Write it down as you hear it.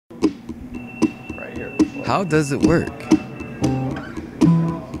How does it work?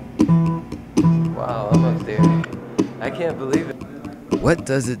 Wow, I'm up there. I can't believe it. What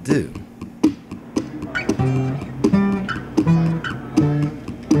does it do?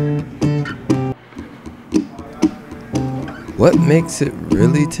 What makes it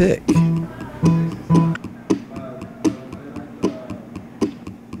really tick?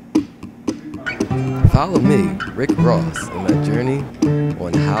 Follow me, Rick Ross, in my journey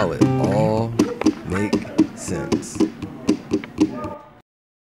on how it all makes sense.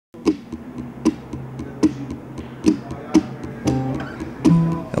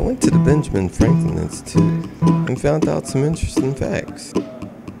 I went to the Benjamin Franklin Institute and found out some interesting facts.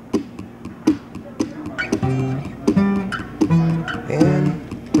 And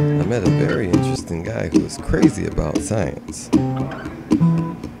I met a very interesting guy who was crazy about science.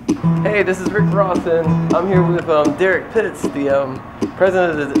 Hey, this is Rick Ross, and I'm here with Derrick Pitts, the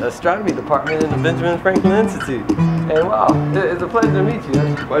president of the astronomy department in the Benjamin Franklin Institute. And wow, it's a pleasure to meet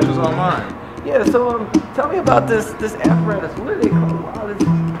you. Pleasure's all mine. Yeah, so tell me about this apparatus. What do they call it? Wow,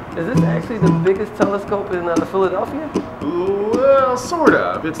 is this actually the biggest telescope in Philadelphia? Well, sort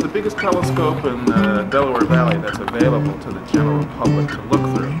of. It's the biggest telescope in the Delaware Valley that's available to the general public to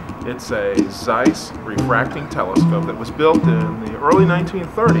look through. It's a Zeiss refracting telescope that was built in the early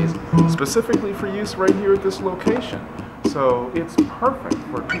 1930s specifically for use right here at this location. So it's perfect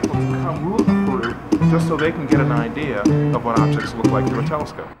for people to come look through just so they can get an idea of what objects look like through a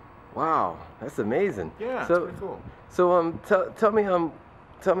telescope. Wow, that's amazing. Yeah, so, it's pretty cool. So tell me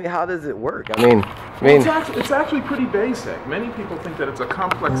how does it work? It's actually pretty basic. Many people think that it's a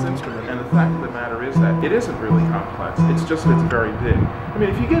complex instrument, and the fact of the matter is that it isn't really complex. It's just that it's very big. I mean,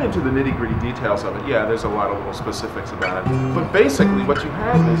 if you get into the nitty-gritty details of it, yeah, there's a lot of little specifics about it. But basically, what you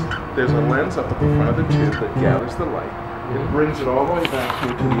have is there's a lens up at the front of the tube that gathers the light. It brings it all the way back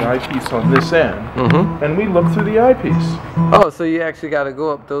here to the eyepiece on this end, and we look through the eyepiece. Oh, so you actually got to go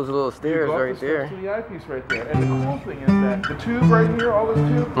up those little stairs right there. To the eyepiece right there. And the cool thing is that the tube right here, all this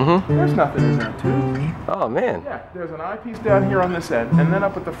tube, there's nothing in that tube. Oh, man. Yeah, there's an eyepiece down here on this end, and then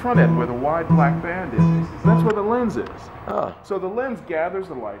up at the front end where the wide black band is, that's where the lens is. Oh. So the lens gathers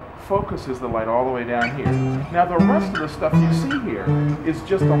the light, focuses the light all the way down here. Now the rest of the stuff you see here is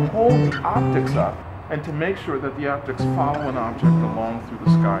just to hold the optics up and to make sure that the optics follow an object along through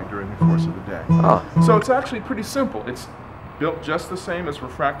the sky during the course of the day. Oh. So it's actually pretty simple. It's built just the same as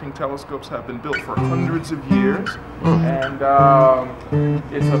refracting telescopes have been built for hundreds of years, and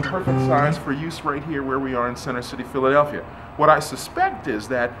it's a perfect size for use right here where we are in Center City, Philadelphia. What I suspect is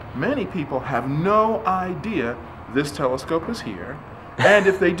that many people have no idea this telescope is here, and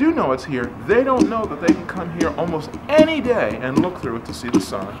if they do know it's here, they don't know that they can come here almost any day and look through it to see the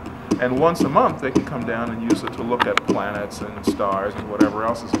sun. And once a month, they can come down and use it to look at planets and stars and whatever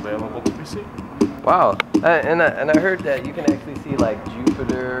else is available to be seen. Wow, and I heard that you can actually see like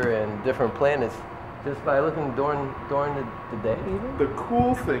Jupiter and different planets just by looking during the day even? The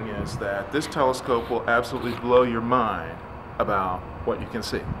cool thing is that this telescope will absolutely blow your mind about what you can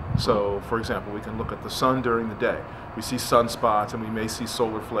see. So, for example, we can look at the sun during the day. We see sunspots and we may see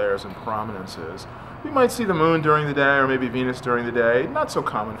solar flares and prominences. We might see the moon during the day or maybe Venus during the day. Not so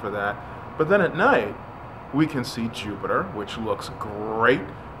common for that. But then at night, we can see Jupiter, which looks great.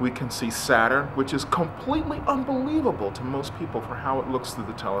 We can see Saturn, which is completely unbelievable to most people for how it looks through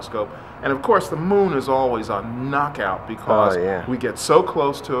the telescope. And of course, the moon is always a knockout because we get so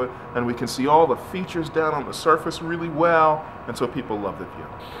close to it and we can see all the features down on the surface really well, and so people love the view.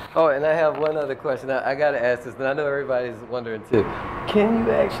 Oh, and I have one other question. I got to ask this, and I know everybody's wondering too. Can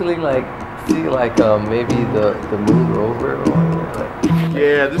you actually see maybe the moon rover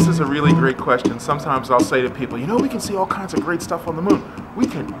Yeah, this is a really great question. Sometimes I'll say to people, you know, we can see all kinds of great stuff on the moon. We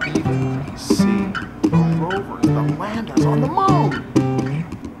can even see the rovers, the landers on the moon.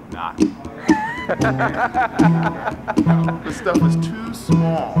 Not. This stuff is too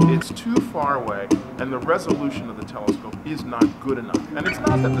small, it's too far away, and the resolution of the telescope is not good enough. And it's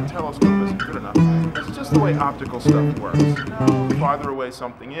not that the telescope isn't good enough, it's just the way optical stuff works. The farther away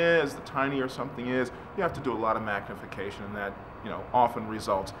something is, the tinier something is, you have to do a lot of magnification, and that often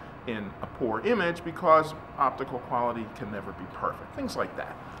results in a poor image because optical quality can never be perfect. Things like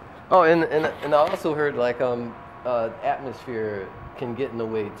that. Oh, and I also heard atmosphere can get in the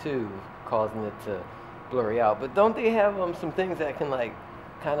way too, causing it to blurry out. But don't they have some things that can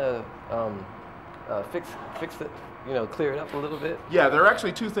fix it, clear it up a little bit? Yeah, there are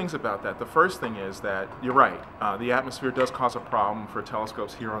actually two things about that. The first thing is that you're right. The atmosphere does cause a problem for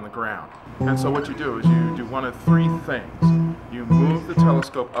telescopes here on the ground. And so what you do is you do one of three things. You move move the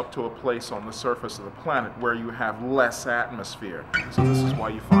telescope up to a place on the surface of the planet where you have less atmosphere. So this is why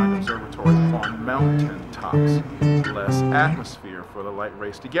you find observatories on mountain tops. Less atmosphere for the light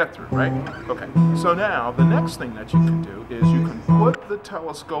rays to get through, right? Okay, so now the next thing that you can do is you can put the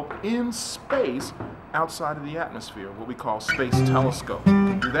telescope in space outside of the atmosphere, what we call space telescopes. You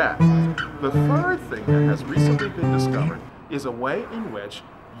can do that. The third thing that has recently been discovered is a way in which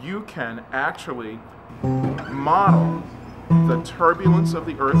you can actually model the turbulence of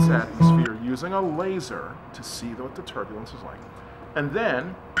the Earth's atmosphere using a laser to see what the turbulence is like. And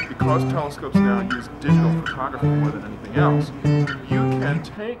then, because telescopes now use digital photography more than anything else, you can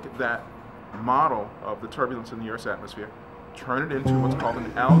take that model of the turbulence in the Earth's atmosphere, turn it into what's called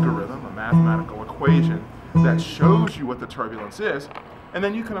an algorithm, a mathematical equation that shows you what the turbulence is, and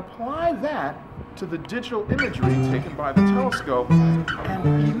then you can apply that to the digital imagery taken by the telescope and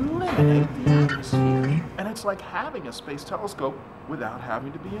eliminate the atmosphere. And it's like having a space telescope without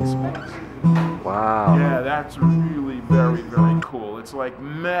having to be in space. Wow. Yeah, that's really very, very cool. It's like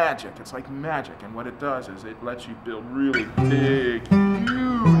magic. It's like magic. And what it does is it lets you build really big,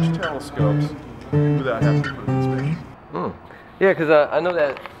 huge telescopes without having to put them in space. Yeah, because I know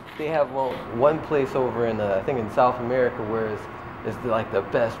that they have one place over in, I think in South America where it's like the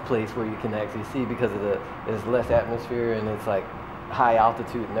best place where you can actually see because of there's less atmosphere and it's like high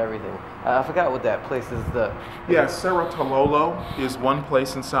altitude and everything. I forgot what that place is. Yeah, Cerro Tololo is one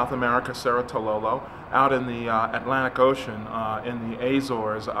place in South America, Cerro Tololo. Out in the Atlantic Ocean, in the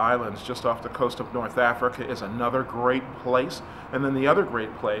Azores Islands, just off the coast of North Africa, is another great place. And then the other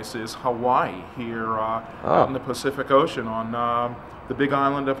great place is Hawaii, here out in the Pacific Ocean on the big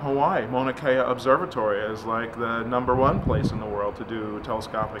island of Hawaii. Mauna Kea Observatory is like the #1 place in the world to do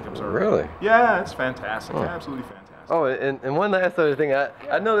telescopic observation. Really? Yeah, it's fantastic, absolutely fantastic. Oh, and one last other thing,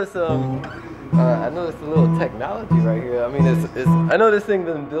 I noticed I noticed a little technology right here. I mean, I know this thing's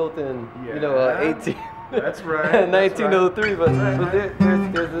been built in, Yeah. you know, 18. That's right. 1903, but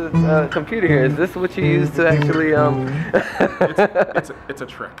there's a computer here. Is this what you use to actually It's a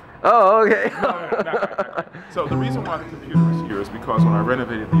trick. Oh, okay. No, not quite. So the reason why the computer is here is because when I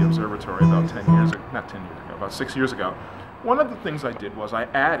renovated the observatory about 10 years ago, not 10 years ago, about 6 years ago, one of the things I did was I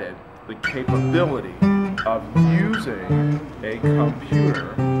added the capability of using a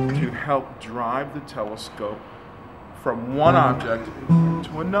computer to help drive the telescope from one object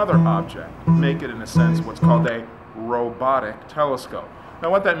to another object, make it in a sense what's called a robotic telescope.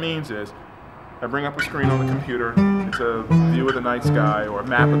 Now what that means is I bring up a screen on the computer, it's a view of the night sky or a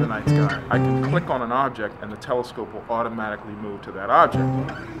map of the night sky. I can click on an object and the telescope will automatically move to that object.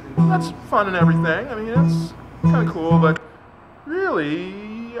 Well, that's fun and everything, I mean that's kind of cool, but really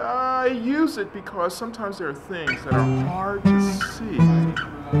I use it because sometimes there are things that are hard to see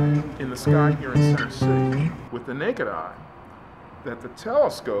in the sky here in Center City with the naked eye that the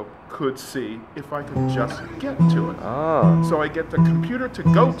telescope could see if I could just get to it. Oh. So I get the computer to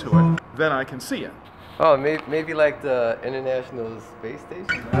go to it, then I can see it. Oh, maybe like the International Space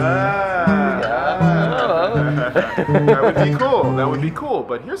Station? That would be cool. That would be cool.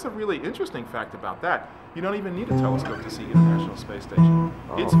 But here's a really interesting fact about that. You don't even need a telescope to see International Space Station.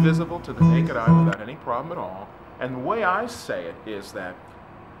 It's visible to the naked eye without any problem at all. And the way I say it is that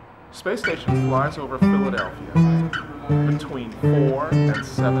Space Station flies over Philadelphia between 4 and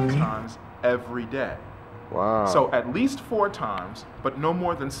 7 times every day. Wow. So at least 4 times, but no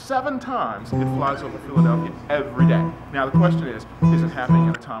more than 7 times it flies over Philadelphia every day. Now the question is it happening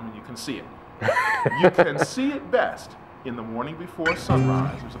at a time when you can see it? You can see it best in the morning before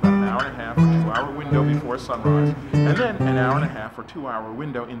sunrise. There's about an hour and a half or 2 hour window before sunrise, and then an hour and a half or 2 hour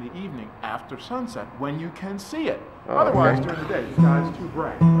window in the evening after sunset when you can see it. Oh, Otherwise, okay. during the day, the sky's too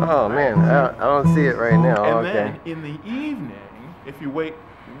bright. Oh man, I don't see it right now. And Okay. then in the evening, if you wait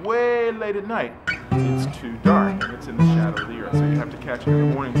way late at night, it's too dark and it's in the shadow of the earth. So you have to catch it in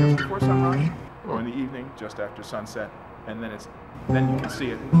the morning just before sunrise, or in the evening just after sunset, and then you can see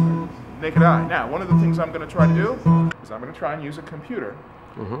it naked eye. Now, one of the things I'm going to try to do is I'm going to try and use a computer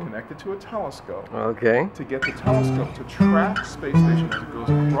connected to a telescope Okay. to get the telescope to track Space Station as it goes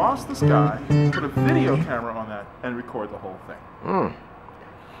across the sky, put a video camera on that, and record the whole thing.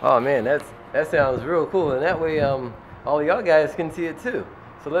 Oh man, that sounds real cool, and that way all y'all guys can see it too.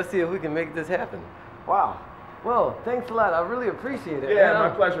 So let's see if we can make this happen. Wow. Well, thanks a lot. I really appreciate it. Yeah, Man,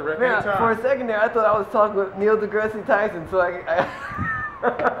 my pleasure, Rick. Man, Anytime. for a second there, I thought I was talking with Neil deGrasse Tyson. So I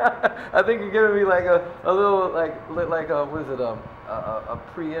I think you're giving me like a little like what is it a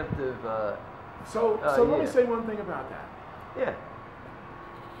preemptive. So let me say one thing about that.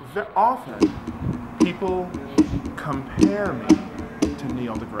 Yeah. Often, people compare me to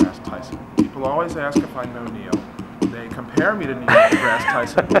Neil deGrasse Tyson. People always ask if I know Neil. They compare me to Neil deGrasse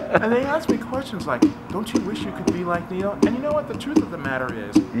Tyson, and they ask me questions like, "Don't you wish you could be like Neil?" And you know what? The truth of the matter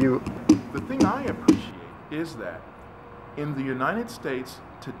is, the thing I appreciate is that in the United States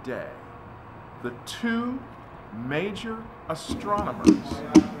today, the two major astronomers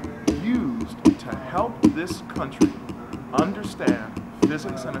used to help this country understand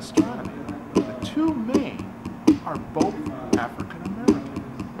physics and astronomy, the two main are both African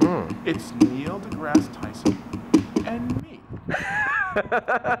Americans. It's Neil deGrasse Tyson and me.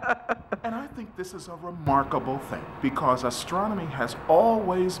 And I think this is a remarkable thing because astronomy has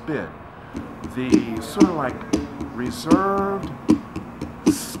always been the sort of like reserved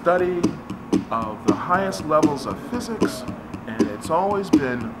study of the highest levels of physics, and it's always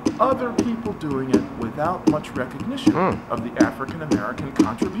been other people doing it without much recognition of the African American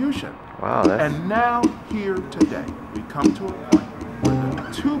contribution. Wow, and now here today, we come to a point where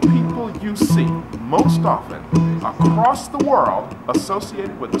the two people you see most often across the world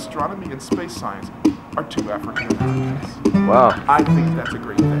associated with astronomy and space science are two African Americans. Wow. I think that's a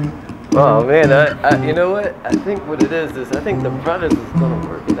great thing. Oh man, I you know what? I think what it is I think the brothers is gonna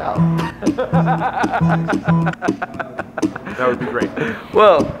work it out. That would be great.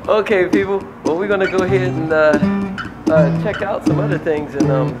 Well, okay, people. Well, we're gonna go ahead and check out some other things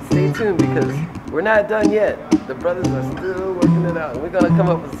and stay tuned because we're not done yet. The brothers are still working it out. We're gonna come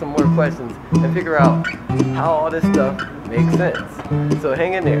up with some more questions and figure out how all this stuff makes sense. So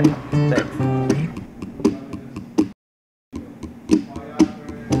hang in there. Thanks.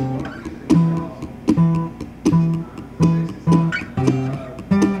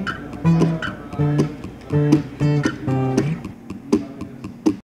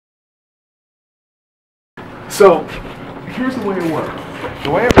 So, here's the way it works. The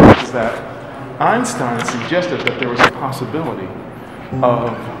way it works is that Einstein suggested that there was a possibility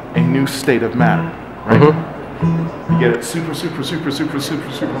of a new state of matter, right? You get it super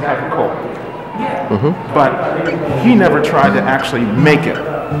hyper cold. But he never tried to actually make it,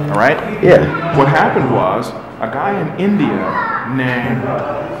 all right? Yeah. What happened was a guy in India named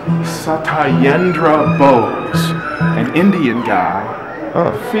Satyendra Bose, an Indian guy,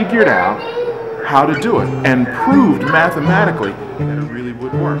 figured out how to do it and proved mathematically that it really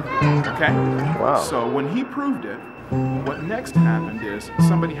would work. Okay? Wow. So when he proved it, what next happened is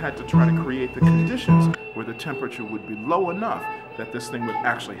somebody had to try to create the conditions where the temperature would be low enough that this thing would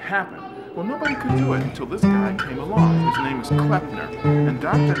actually happen. Well, nobody could do it until this guy came along. His name is Klepner. And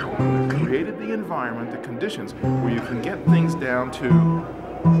Dr. Klepner created the environment, the conditions, where you can get things down to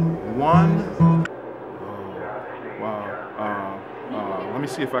let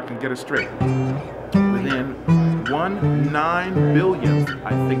me see if I can get it straight. Within 1/9 billionth,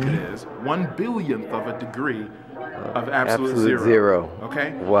 I think it is, 1/1000000000th of a degree of absolute zero.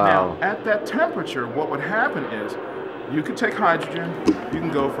 Okay? Wow. Now, at that temperature, what would happen is you could take hydrogen, you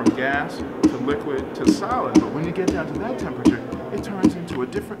can go from gas to liquid to solid, but when you get down to that temperature, it turns into a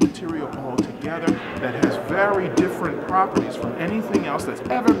different material altogether that has very different properties from anything else that's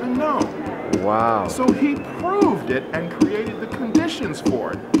ever been known. Wow. So he proved it and created the conditions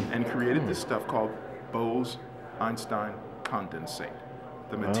for it and created this stuff called Bose-Einstein condensate,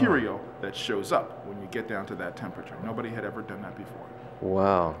 the material that shows up when you get down to that temperature. Nobody had ever done that before.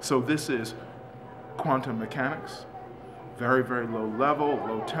 Wow. So this is quantum mechanics, very, very low level,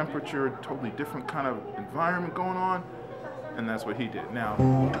 low temperature, totally different kind of environment going on. And that's what he did. Now,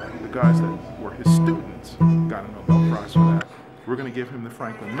 the guys that were his students got a Nobel Prize for that. We're going to give him the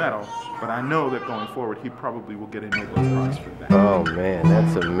Franklin Medal, but I know that going forward, he probably will get a Nobel Prize for that. Oh man,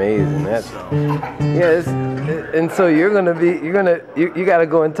 that's amazing. That's So, and so you got to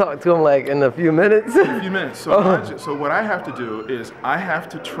go and talk to him like in a few minutes. in a few minutes. So, so what I have to do is I have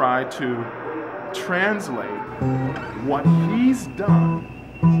to try to translate what he's done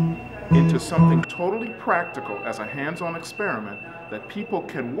into something totally practical as a hands-on experiment that people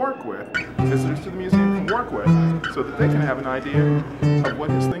can work with, visitors to the museum can work with, so that they can have an idea of what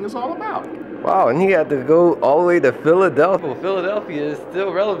this thing is all about. Wow, and he had to go all the way to Philadelphia. Well, Philadelphia is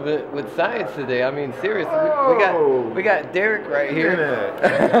still relevant with science today. I mean, seriously, we got Derrick right here.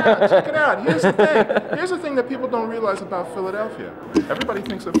 Check it out. Here's the thing. Here's the thing that people don't realize about Philadelphia. Everybody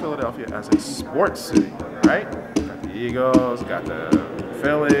thinks of Philadelphia as a sports city, right? Got the Eagles, got the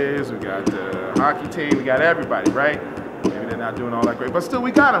Phillies, we got the hockey team, we got everybody, right? Maybe they're not doing all that great, but still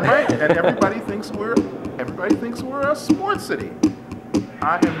we got them, right? And everybody thinks we're a sports city.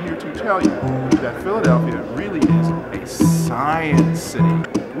 I am here to tell you that Philadelphia really is a science city.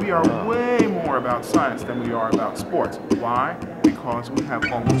 We are way more about science than we are about sports. Why? Because we have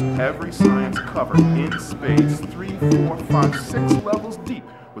almost every science covered in space, 3, 4, 5, 6 levels deep,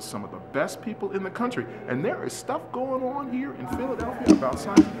 with with some of the best people in the country. And there is stuff going on here in Philadelphia about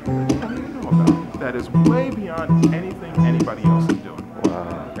science that you don't even know about. That is way beyond anything anybody else is doing.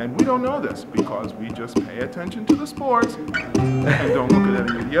 Wow. And we don't know this because we just pay attention to the sports and don't look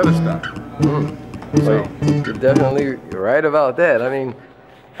at any of the other stuff. So you're definitely right about that. I mean,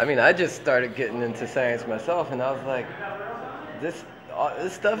 I just started getting into science myself, and I was like, this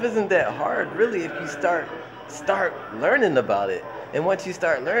stuff isn't that hard, really, if you start learning about it. And once you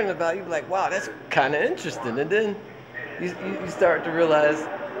start learning about it, you're like, wow, that's kind of interesting. And then you start to realize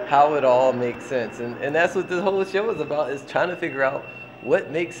how it all makes sense. And that's what this whole show is about, is trying to figure out what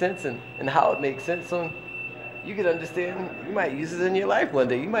makes sense and how it makes sense, so you can understand. You might use it in your life one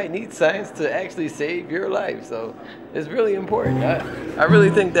day. You might need science to actually save your life. So it's really important. I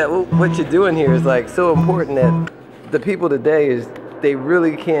really think that what you're doing here is like so important that the people today they're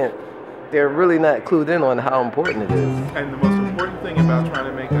really not clued in on how important it is. And the most important thing about trying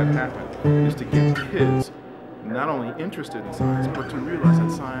to make that happen is to get kids not only interested in science, but to realize that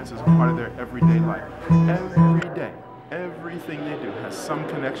science is a part of their everyday life. Every day, everything they do has some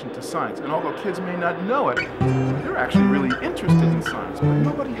connection to science. And although kids may not know it, they're actually really interested in science. But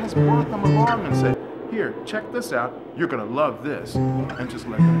nobody has brought them along and said, here, check this out, you're going to love this, and just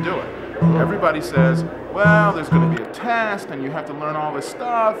let them do it. Everybody says, well, there's going to be a test, and you have to learn all this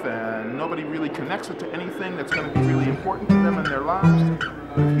stuff, and nobody really connects it to anything that's going to be really important to them in their lives.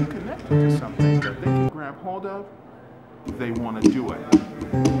 But if you connect it to something that they can grab hold of, they want to do it.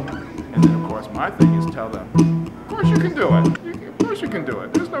 And then, of course, my thing is tell them, of course you can do it. Of course you can do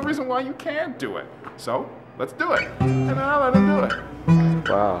it. There's no reason why you can't do it. So, let's do it. And then I'll let them do it.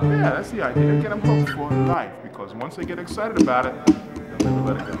 Wow. Yeah, that's the idea. Get them hooked for life, because once they get excited about it, they'll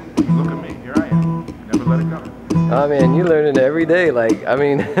never let it go. Look at me, here I am. Never let it go. Oh man, you learn it every day. Like, I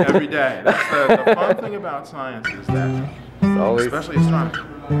mean. Every day. That's the fun thing about science is that, especially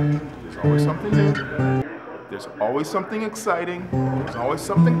astronomy, there's always something new. There's always something exciting. There's always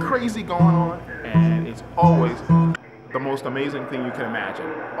something crazy going on. And it's always the most amazing thing you can imagine.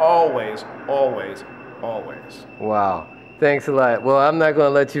 Always, always, always. Wow. Thanks a lot. Well, I'm not going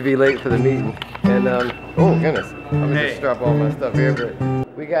to let you be late for the meeting. And, oh goodness. I'm going to just drop all my stuff here, but I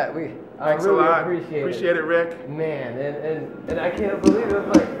Thanks really a lot. appreciate it, Rick. Man, and I can't believe it.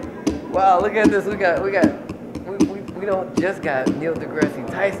 It's like, wow, look at this. We don't just got Neil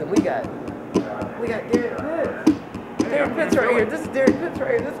deGrasse Tyson. We got Derrick Pitts. Derrick Pitts right here. This is Derrick Pitts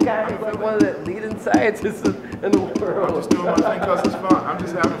right here. This guy is like one of the leading scientists in the world. I'm just doing my thing because it's fun. I'm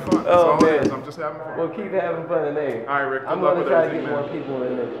just having fun. That's all man. it is. I'm just having fun. Well, keep having fun in there. All right, Rick. I'm going to try to get more people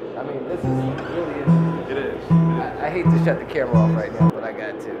in there. I mean, this is really interesting. It is. I hate to shut the camera off right now, but I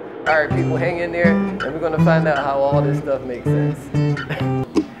got to. All right, people, hang in there, and we're going to find out how all this stuff makes sense.